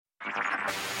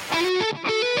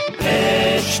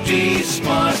HT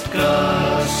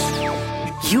Smartcast.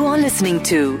 You are listening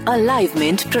to a Live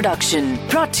Mint production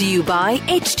brought to you by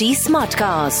HT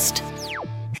Smartcast.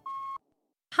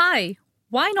 Hi,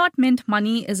 Why Not Mint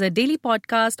Money is a daily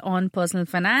podcast on personal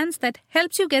finance that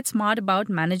helps you get smart about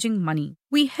managing money.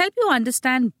 We help you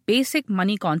understand basic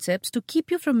money concepts to keep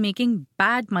you from making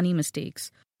bad money mistakes.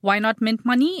 Why Not Mint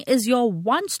Money is your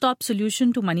one-stop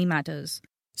solution to money matters.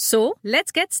 So,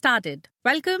 let's get started.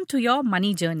 Welcome to your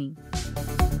money journey.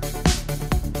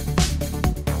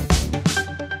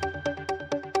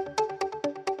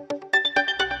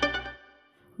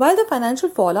 While the financial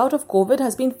fallout of COVID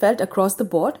has been felt across the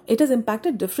board, it has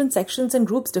impacted different sections and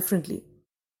groups differently.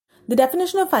 The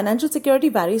definition of financial security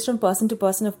varies from person to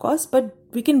person, of course, but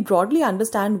we can broadly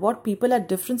understand what people at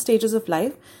different stages of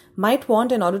life might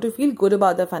want in order to feel good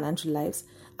about their financial lives.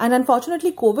 And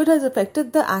unfortunately, COVID has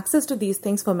affected the access to these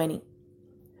things for many.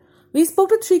 We spoke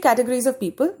to three categories of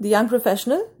people: the young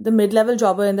professional, the mid-level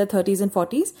jobber in their 30s and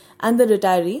 40s, and the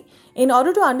retiree, in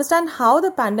order to understand how the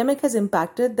pandemic has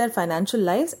impacted their financial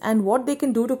lives and what they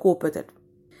can do to cope with it.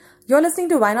 You're listening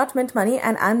to Why Not Mint Money,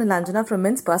 and I'm Nilanjana from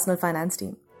Mint's personal finance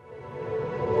team.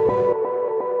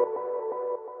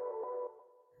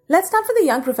 Let's start with the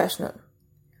young professional.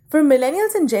 For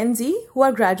millennials and Gen Z who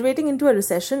are graduating into a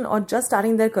recession or just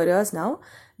starting their careers now,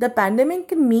 the pandemic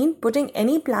can mean putting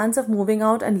any plans of moving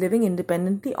out and living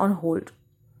independently on hold.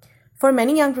 For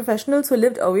many young professionals who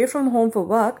lived away from home for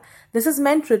work, this has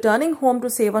meant returning home to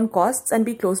save on costs and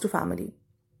be close to family.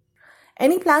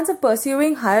 Any plans of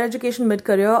pursuing higher education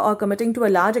mid-career or committing to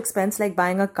a large expense like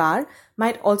buying a car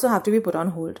might also have to be put on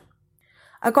hold.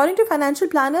 According to financial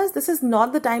planners, this is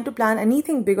not the time to plan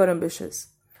anything big or ambitious.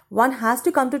 One has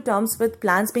to come to terms with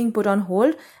plans being put on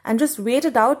hold and just wait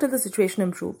it out till the situation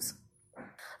improves.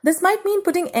 This might mean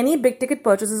putting any big ticket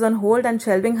purchases on hold and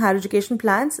shelving higher education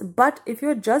plans, but if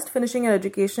you're just finishing your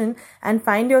education and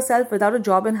find yourself without a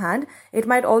job in hand, it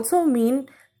might also mean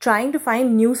trying to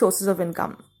find new sources of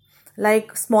income,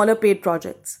 like smaller paid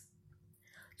projects.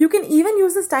 You can even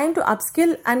use this time to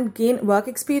upskill and gain work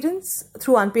experience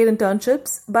through unpaid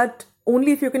internships, but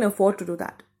only if you can afford to do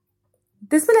that.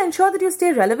 This will ensure that you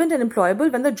stay relevant and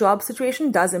employable when the job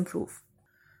situation does improve.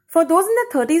 For those in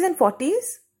their 30s and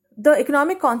 40s, the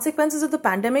economic consequences of the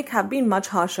pandemic have been much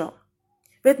harsher.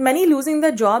 With many losing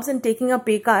their jobs and taking a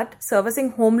pay cut,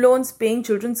 servicing home loans, paying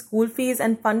children's school fees,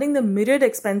 and funding the myriad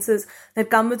expenses that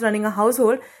come with running a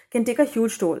household can take a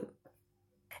huge toll.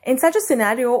 In such a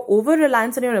scenario,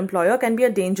 over-reliance on your employer can be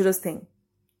a dangerous thing.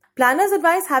 Planners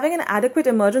advise having an adequate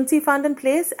emergency fund in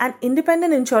place and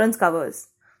independent insurance covers.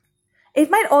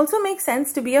 It might also make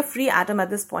sense to be a free atom at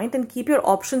this point and keep your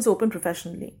options open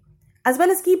professionally, as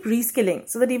well as keep reskilling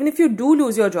so that even if you do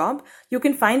lose your job, you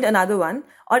can find another one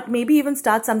or maybe even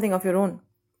start something of your own.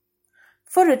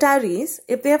 For retirees,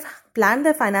 if they have planned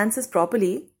their finances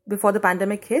properly before the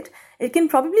pandemic hit, it can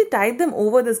probably tide them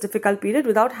over this difficult period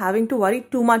without having to worry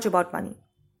too much about money.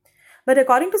 But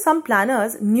according to some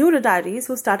planners, new retirees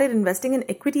who started investing in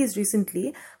equities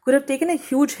recently could have taken a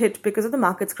huge hit because of the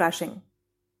markets crashing.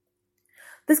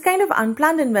 This kind of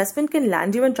unplanned investment can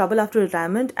land you in trouble after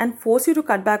retirement and force you to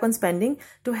cut back on spending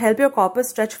to help your corpus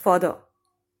stretch further.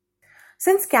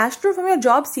 Since cash flow from your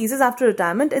job ceases after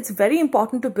retirement, it's very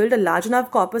important to build a large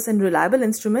enough corpus and reliable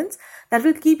instruments that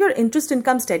will keep your interest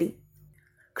income steady.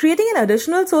 Creating an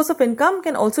additional source of income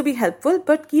can also be helpful,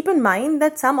 but keep in mind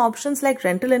that some options like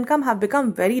rental income have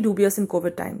become very dubious in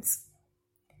COVID times.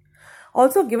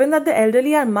 Also, given that the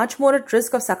elderly are much more at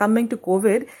risk of succumbing to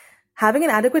COVID, having an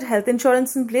adequate health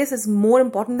insurance in place is more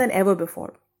important than ever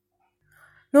before.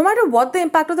 No matter what the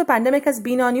impact of the pandemic has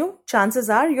been on you, chances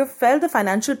are you've felt the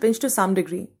financial pinch to some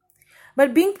degree.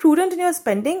 But being prudent in your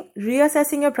spending,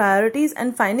 reassessing your priorities,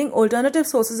 and finding alternative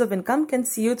sources of income can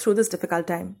see you through this difficult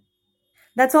time.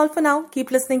 That's all for now.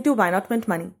 Keep listening to Why Not Mint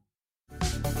Money.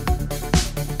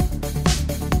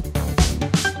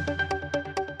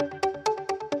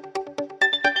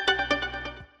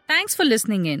 Thanks for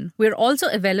listening in. We're also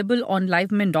available on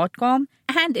livemint.com.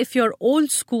 And if you're old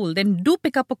school, then do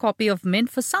pick up a copy of Mint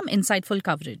for some insightful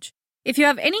coverage. If you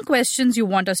have any questions you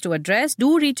want us to address,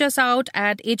 do reach us out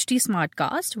at HT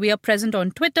Smartcast. We are present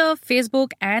on Twitter,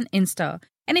 Facebook, and Insta.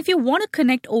 And if you want to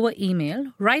connect over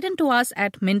email, write into us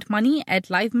at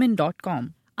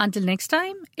mintmoney@livemint.com. Until next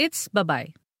time, it's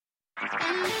bye-bye.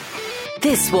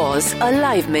 This was a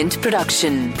Live Mint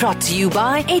production brought to you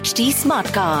by HT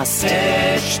Smartcast.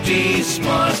 HT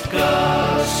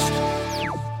Smartcast.